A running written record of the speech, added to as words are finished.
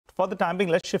For the time being,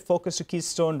 let's shift focus to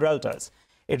Keystone Realtors.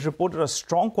 It reported a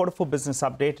strong quarter 4 business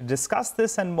update. To discuss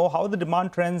this and more, how the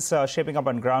demand trends are shaping up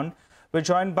on ground, we're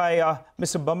joined by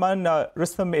Mr. Boman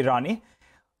Rustom Irani,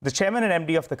 the chairman and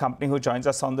MD of the company, who joins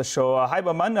us on the show. Hi,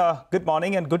 Boman. Good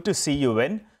morning and good to see you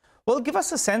in. Well, give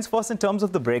us a sense first in terms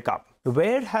of the breakup.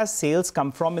 Where has sales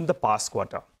come from in the past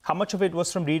quarter? How much of it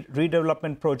was from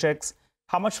redevelopment projects?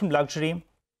 How much from luxury?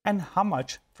 And how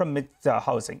much from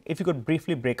mid-housing? If you could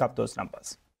briefly break up those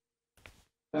numbers.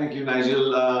 Thank you,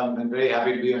 Nigel. I'm very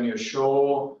happy to be on your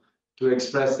show to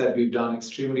express that we've done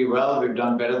extremely well. We've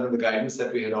done better than the guidance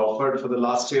that we had offered for the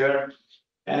last year.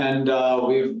 And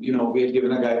we had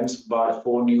given a guidance about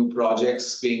 4 new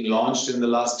projects being launched in the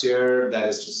last year. That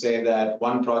is to say that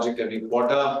 1 project every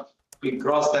quarter. We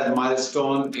crossed that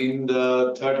milestone in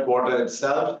the 3rd quarter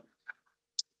itself.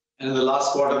 And in the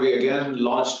last quarter, we again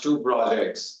launched 2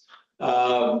 projects.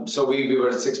 So we were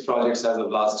at 6 projects as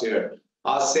of last year.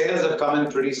 Our sales have come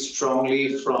in pretty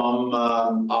strongly from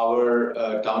our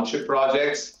township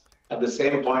projects. At the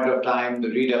same point of time, the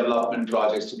redevelopment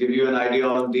projects. To give you an idea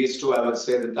on these 2, I would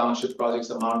say the township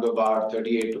projects amount to about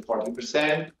 38 to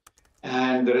 40%.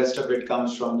 And the rest of it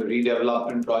comes from the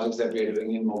redevelopment projects that we are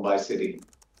doing in Mumbai city.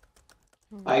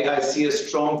 I see a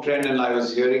strong trend, and I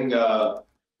was hearing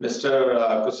Mr.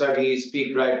 Kusagi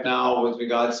speak right now with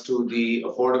regards to the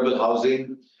affordable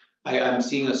housing. I am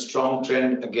seeing a strong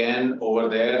trend again over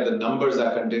there. The numbers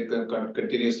are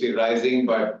continuously rising,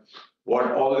 but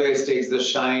what always takes the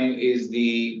shine is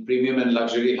the premium and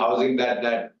luxury housing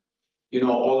that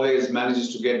always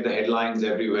manages to get the headlines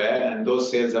everywhere, and those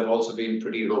sales have also been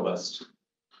pretty robust.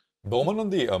 Boman,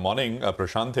 on the morning,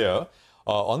 Prashant here.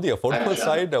 On the affordable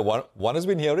side, one has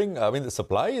been hearing, the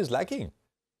supply is lacking.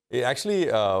 Actually,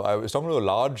 I was talking to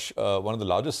one of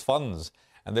the largest funds,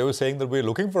 and they were saying that we're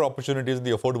looking for opportunities in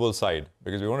the affordable side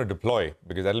because we want to deploy,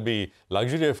 because that'll be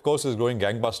luxury, of course, is growing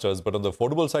gangbusters, but on the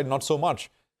affordable side, not so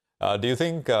much. Do you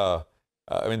think,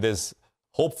 there's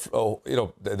hope,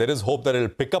 there is hope that it'll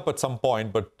pick up at some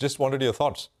point, but just wanted your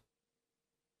thoughts.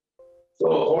 So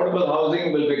affordable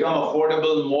housing will become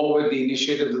affordable more with the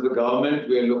initiatives of the government.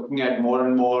 We are looking at more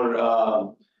and more,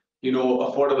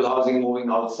 affordable housing moving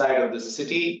outside of the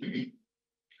city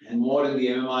and more in the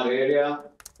MMR area.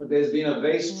 But there's been a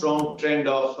very strong trend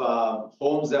of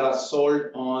homes that are sold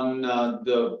on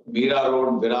the Mira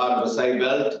Road, Virar, Vasai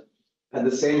belt. At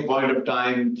the same point of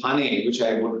time, Thane, which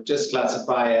I would just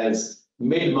classify as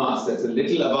mid-mass, that's a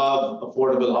little above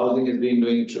affordable housing, has been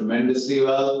doing tremendously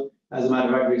well. As a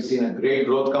matter of fact, we've seen a great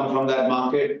growth come from that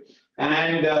market.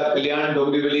 And Kalyan,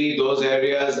 Dombivli, those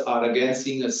areas are again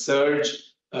seeing a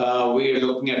surge. We are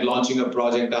looking at launching a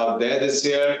project out there this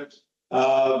year.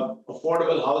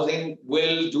 Affordable housing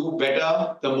will do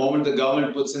better the moment the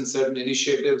government puts in certain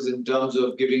initiatives in terms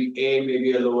of giving A,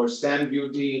 maybe a lower stamp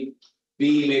duty,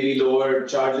 B, maybe lower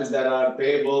charges that are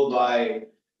payable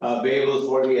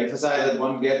for the FSI that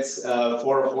one gets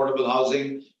for affordable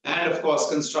housing. And of course,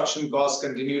 construction costs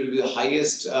continue to be the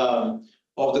highest of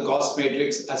the cost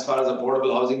matrix as far as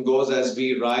affordable housing goes, as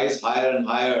we rise higher and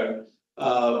higher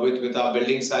with our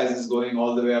building sizes going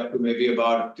all the way up to maybe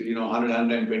about 100,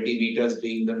 120 meters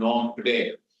being the norm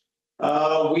today.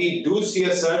 We do see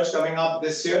a surge coming up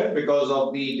this year because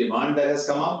of the demand that has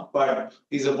come up, but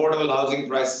these affordable housing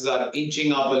prices are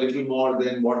inching up a little more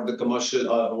than what the commercial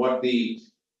or what the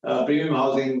premium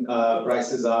housing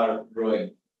prices are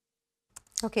growing.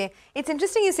 Okay. It's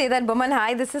interesting you say that, Boman.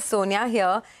 Hi, this is Sonia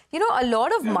here. A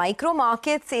lot of micro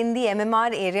markets in the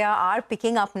MMR area are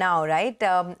picking up now, right?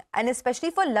 And especially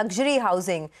for luxury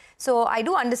housing. So I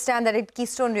do understand that at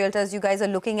Keystone Realtors, you guys are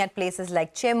looking at places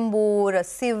like Chembur,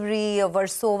 Sivri,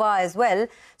 Versova as well.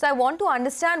 So I want to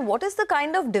understand what is the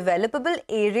kind of developable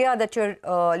area that you're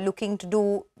looking to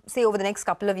do, say, over the next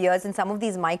couple of years in some of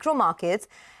these micro markets.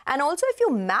 And also, if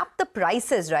you map the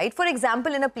prices, right? For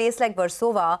example, in a place like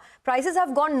Versova, prices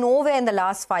have gone nowhere in the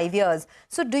last 5 years.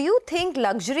 So do you think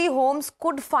luxury homes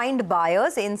could find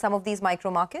buyers in some of these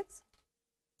micro markets?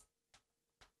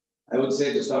 I would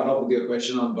say, to start off with your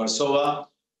question on Versova,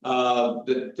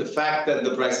 the fact that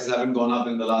the prices haven't gone up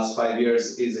in the last 5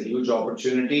 years is a huge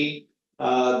opportunity.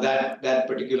 That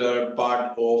particular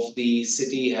part of the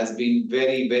city has been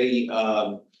very, very,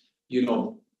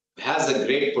 has a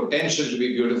great potential to be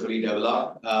beautifully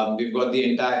developed. We've got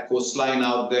the entire coastline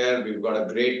out there. We've got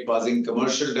a great buzzing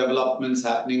commercial developments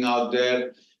happening out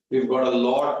there. We've got a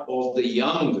lot of the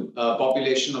young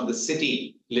population of the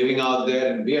city living out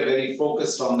there, and we are very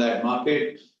focused on that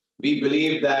market. We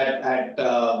believe that at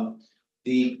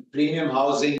the premium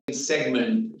housing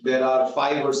segment, there are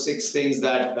 5 or 6 things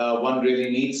that one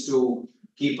really needs to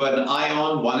keep an eye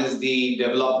on. One is the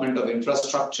development of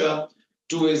infrastructure.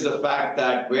 Two is the fact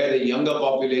that where the younger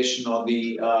population or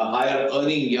the higher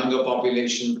earning younger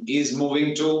population is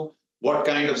moving to, what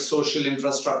kind of social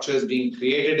infrastructure is being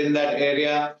created in that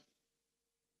area,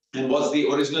 and what's the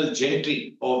original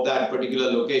gentry of that particular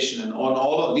location. And on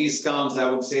all of these counts, I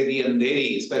would say the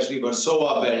Andheri, especially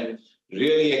Versova belt,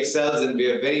 really excels, and we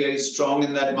are very, very strong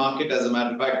in that market. As a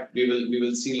matter of fact, we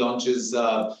will see launches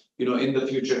in the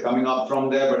future coming up from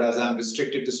there. But as I'm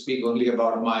restricted to speak only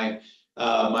about my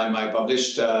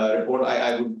published report,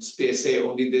 I would say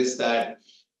only this, that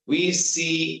we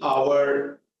see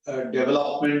our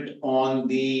development on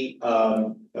the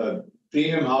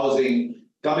premium housing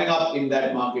coming up in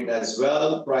that market as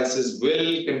well. Prices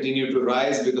will continue to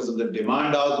rise because of the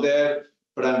demand out there,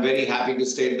 but I'm very happy to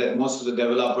state that most of the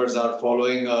developers are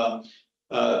following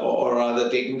or rather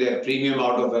taking their premium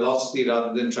out of velocity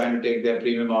rather than trying to take their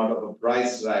premium out of a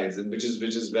price rise, and which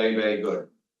is very, very good.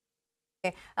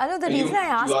 Okay. The reason I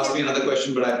asked you asked me another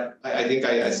question, but I think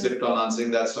I slipped on answering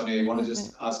that, Sonia. You want to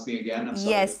just ask me again? I'm sorry.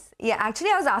 Yes. Yeah,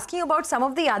 actually, I was asking about some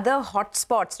of the other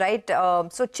hotspots, right?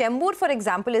 So Chembur, for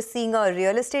example, is seeing a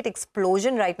real estate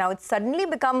explosion right now. It's suddenly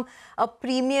become a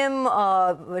premium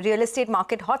real estate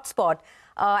market hotspot.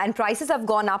 And prices have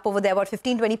gone up over there about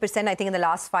 15-20%, I think, in the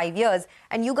last 5 years.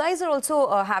 And you guys are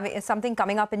also having something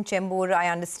coming up in Chembur, I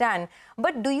understand.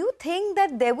 But do you think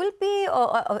that there will be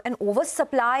an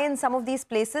oversupply in some of these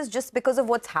places just because of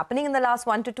what's happening in the last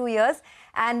 1 to 2 years?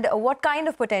 And what kind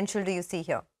of potential do you see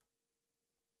here?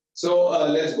 So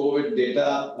let's go with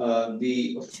data.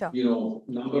 Sure.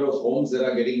 Number of homes that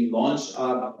are getting launched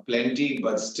are plenty,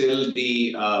 but still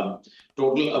the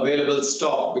total available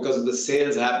stock, because of the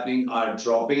sales happening, are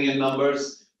dropping in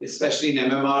numbers, especially in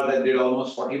MMR that did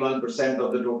almost 41%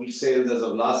 of the total sales as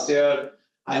of last year.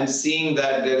 I'm seeing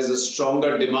that there is a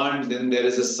stronger demand than there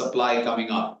is a supply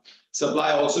coming up.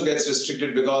 Supply also gets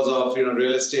restricted because of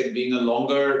real estate being a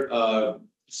longer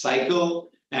cycle.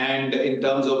 And in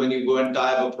terms of when you go and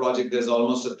tie up a project, there's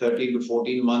almost a 13 to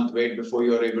 14 month wait before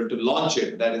you're able to launch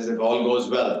it. That is, if all goes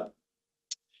well.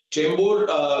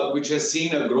 Chembur, which has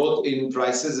seen a growth in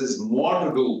prices, is more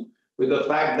to do with the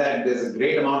fact that there's a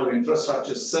great amount of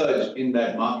infrastructure surge in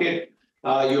that market.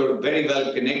 You're very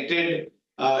well connected.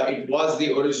 It was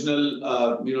the original,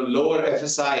 lower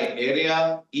FSI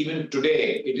area. Even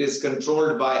today, it is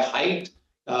controlled by height.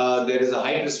 There is a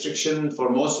height restriction for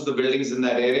most of the buildings in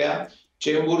that area.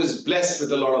 Chembur is blessed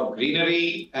with a lot of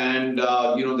greenery, and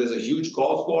there's a huge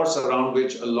golf course around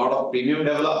which a lot of premium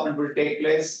development will take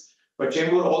place. But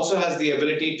Chembur also has the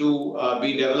ability to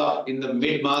be developed in the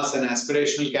mid-mass and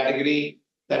aspirational category.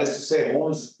 That is to say,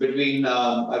 homes between,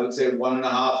 I would say,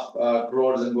 1.5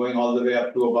 crores and going all the way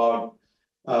up to about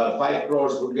 5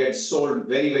 crores would get sold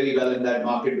very, very well in that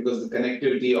market because of the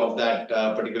connectivity of that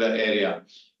particular area.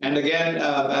 And again,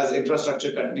 as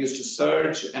infrastructure continues to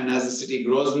surge and as the city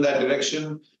grows in that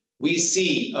direction, we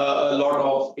see a lot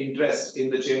of interest in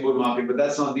the Chembur market. But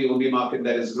that's not the only market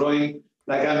that is growing.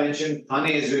 Like I mentioned, Thane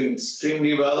is doing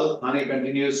extremely well. Thane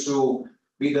continues to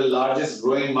be the largest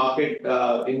growing market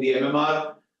in the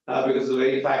MMR because of the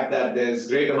very fact that there's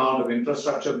great amount of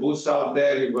infrastructure boost out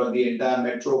there. You've got the entire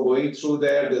metro going through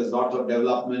there. There's lots of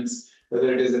developments,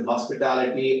 whether it is in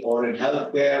hospitality or in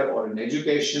healthcare or in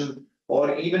education,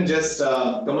 or even just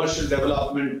commercial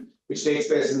development, which takes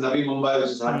place in Navi Mumbai,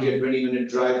 which is hardly a 20-minute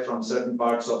drive from certain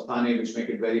parts of Thane, which make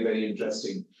it very, very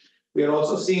interesting. We are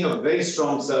also seeing a very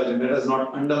strong surge, and that has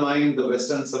not undermined the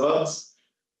western suburbs.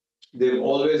 They've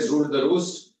always ruled the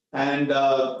roost, and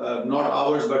not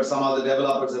ours, but some other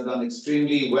developers have done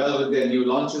extremely well with their new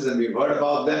launches, and we've heard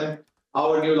about them.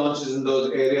 Our new launches in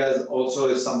those areas also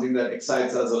is something that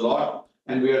excites us a lot.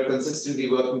 And we are consistently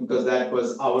working because that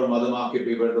was our mother market.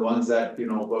 We were the ones that, we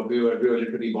were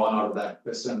literally born out of that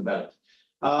western belt.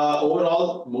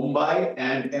 Overall, Mumbai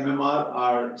and MMR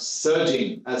are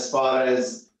surging as far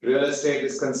as real estate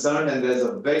is concerned, and there's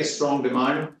a very strong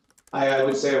demand. I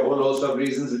would say a whole host of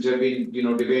reasons which have been,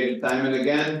 debated time and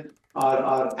again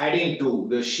are adding to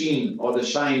the sheen or the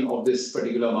shine of this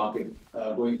particular market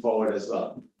going forward as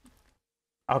well.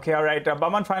 Okay, all right.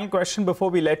 Boman, final question before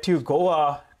we let you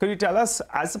go. Could you tell us,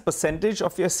 as a percentage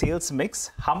of your sales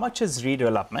mix, how much is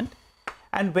redevelopment?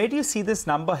 And where do you see this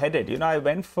number headed? I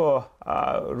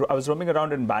was roaming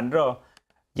around in Bandra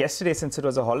yesterday since it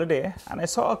was a holiday, and I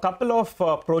saw a couple of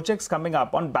projects coming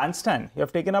up on Bandstand. You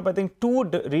have taken up, I think, 2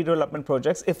 redevelopment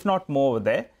projects, if not more, over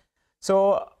there.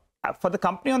 So for the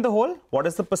company on the whole, what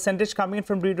is the percentage coming in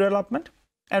from redevelopment?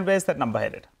 And where's that number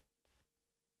headed?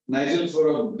 Nigel, for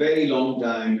a very long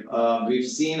time, we've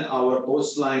seen our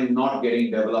coastline not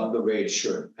getting developed the way it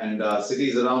should. And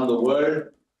cities around the world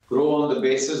grow on the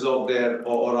basis of their,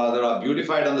 or rather are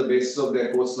beautified on the basis of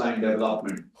their coastline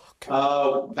development.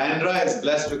 Bandra is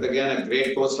blessed with, again, a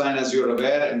great coastline, as you're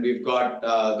aware, and we've got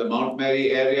the Mount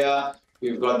Mary area,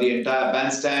 we've got the entire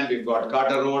bandstand, we've got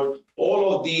Carter Road,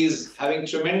 all of these having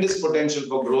tremendous potential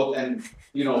for growth. And,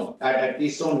 you know, at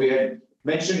Keystone, we had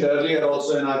mentioned earlier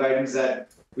also in our guidance that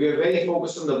we are very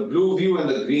focused on the blue view and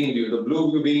the green view. The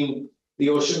blue view being the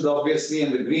oceans, obviously,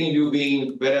 and the green view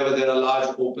being wherever there are large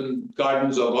open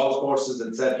gardens or golf courses,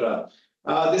 etc.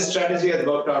 This strategy has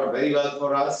worked out very well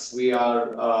for us. We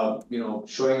are, you know,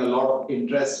 showing a lot of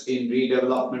interest in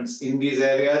redevelopments in these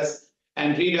areas.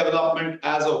 And redevelopment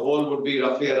as a whole would be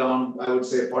roughly around, I would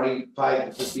say,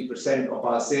 45 to 50% of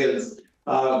our sales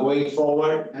going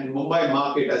forward. And Mumbai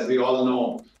market, as we all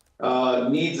know,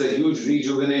 needs a huge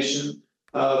rejuvenation.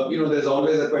 You know, there's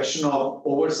always a question of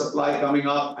oversupply coming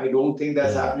up. I don't think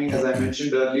that's happening, as I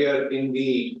mentioned earlier.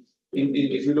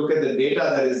 If you look at the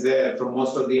data that is there from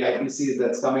most of the IPCs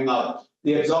that's coming up,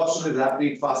 the absorption is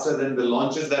happening faster than the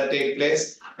launches that take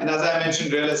place. And as I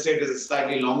mentioned, real estate is a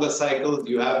slightly longer cycle.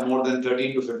 You have more than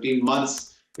 13 to 15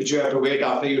 months, which you have to wait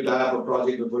after you tie up a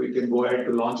project before you can go ahead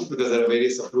to launch it, because there are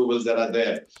various approvals that are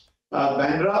there.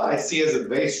 Bandra, I see as a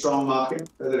very strong market,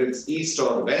 whether it's east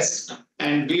or west.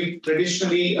 And we've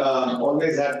traditionally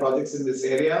always had projects in this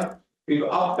area. We've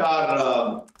upped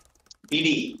our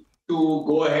PD to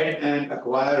go ahead and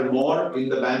acquire more in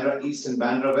the Bandra East and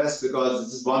Bandra West, because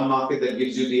this is one market that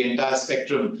gives you the entire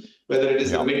spectrum, whether it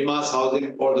is the mid-mass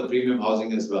housing or the premium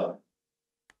housing as well.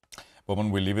 Boman,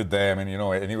 we'll leave it there. I mean, you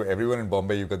know, anyway, everyone in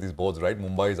Bombay, you've got these boards, right?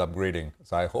 Mumbai is upgrading.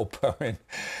 So I hope, I mean,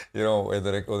 you know, over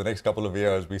the next couple of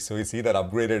years, we see that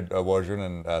upgraded version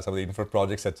and some of the infra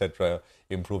projects, etc.,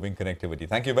 improving connectivity.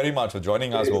 Thank you very much for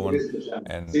joining us, Boman.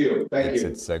 And see you. Thank you.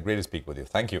 It's great to speak with you.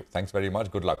 Thank you. Thanks very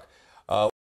much. Good luck.